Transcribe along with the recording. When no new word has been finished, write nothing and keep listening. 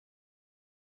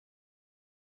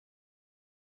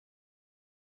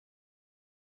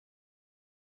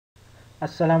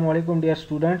Assalamu alaikum dear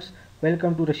students,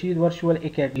 welcome to Rashid Virtual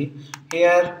Academy.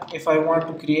 Here if I want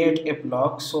to create a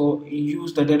block, so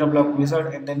use the data block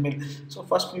wizard and then so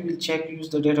first we will check use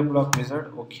the data block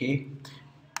wizard. Okay,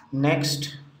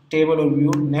 next table or view,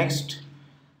 next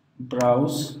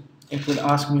browse. It will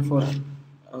ask me for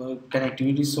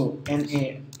connectivity, so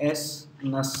NAS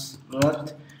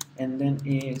Nasrat and then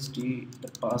ASD the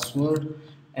password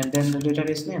and then the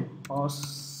database name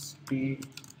hospital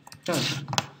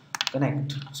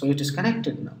connect. So it is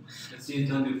connected now. Let's see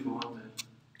it only for one time.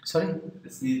 Sorry?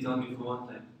 Let's need it only for one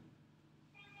time.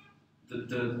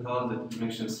 The all the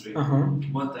connection straight.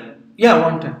 One time. Yeah,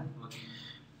 one time.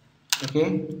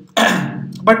 Okay.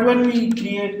 But when we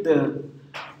create the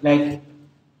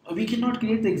we cannot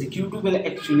create the executable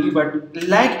actually, but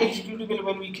like executable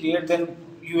when we create, then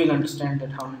you will understand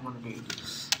that how we want to do it.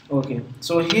 Okay.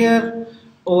 So here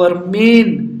our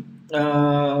main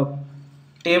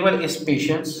table is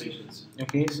patients.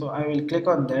 Okay, so I will click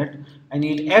on that. I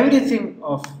need everything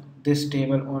of this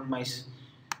table on my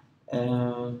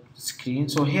screen.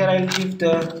 So here I'll give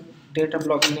the data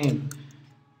block name,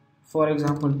 for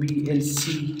example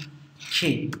BLCK.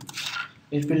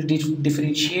 It will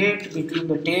differentiate between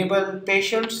the table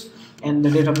patients and the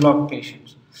data block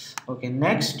patients. Okay,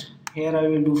 next here I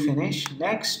will do finish.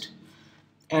 Next,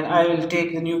 and I will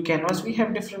take the new canvas. We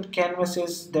have different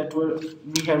canvases that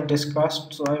we have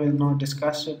discussed, so I will not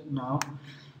discuss it now.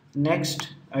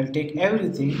 Next, I'll take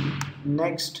everything.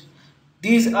 Next,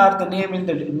 these are the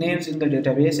names in the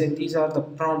database, and these are the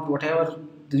prompt whatever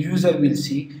the user will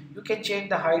see. You can change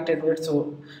the height and width,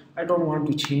 so I don't want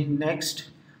to change.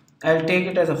 Next, I'll take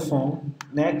it as a form.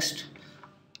 Next,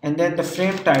 and then the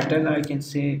frame title I can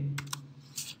say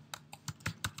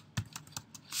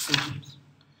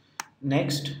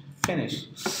next, finish.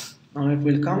 Now it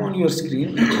will come on your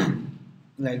screen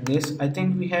like this. I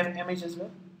think we have image as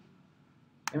well.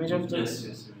 Image of the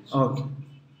Yes. okay.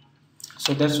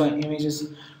 So that's why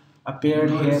images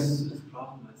appeared here. It's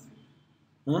problem, I think.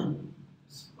 Huh?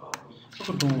 It's problem.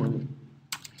 Oh, don't worry.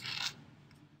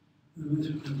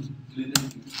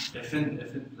 FN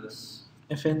plus.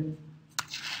 FN.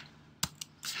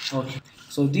 Okay.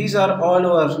 So these are all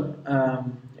our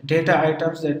data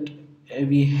items that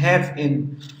we have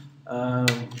in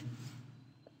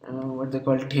what they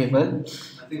call table.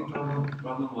 I think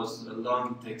problem was a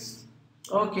long text.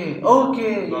 Okay. Long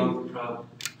problem.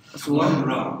 So Long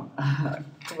row.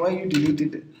 why you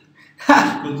deleted it?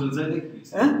 Control Z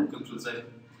please. Huh? Control Z.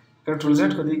 Control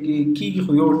Z को देखिए की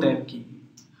your type की.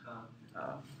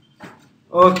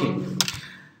 Okay.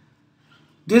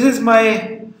 This is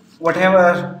my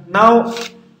whatever. Now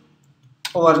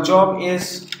our job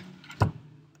is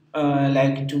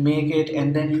like to make it,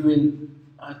 and then you will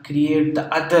create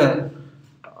the other.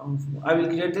 I will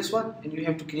create this one, and you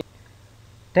have to create.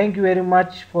 Thank you very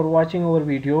much for watching our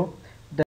video.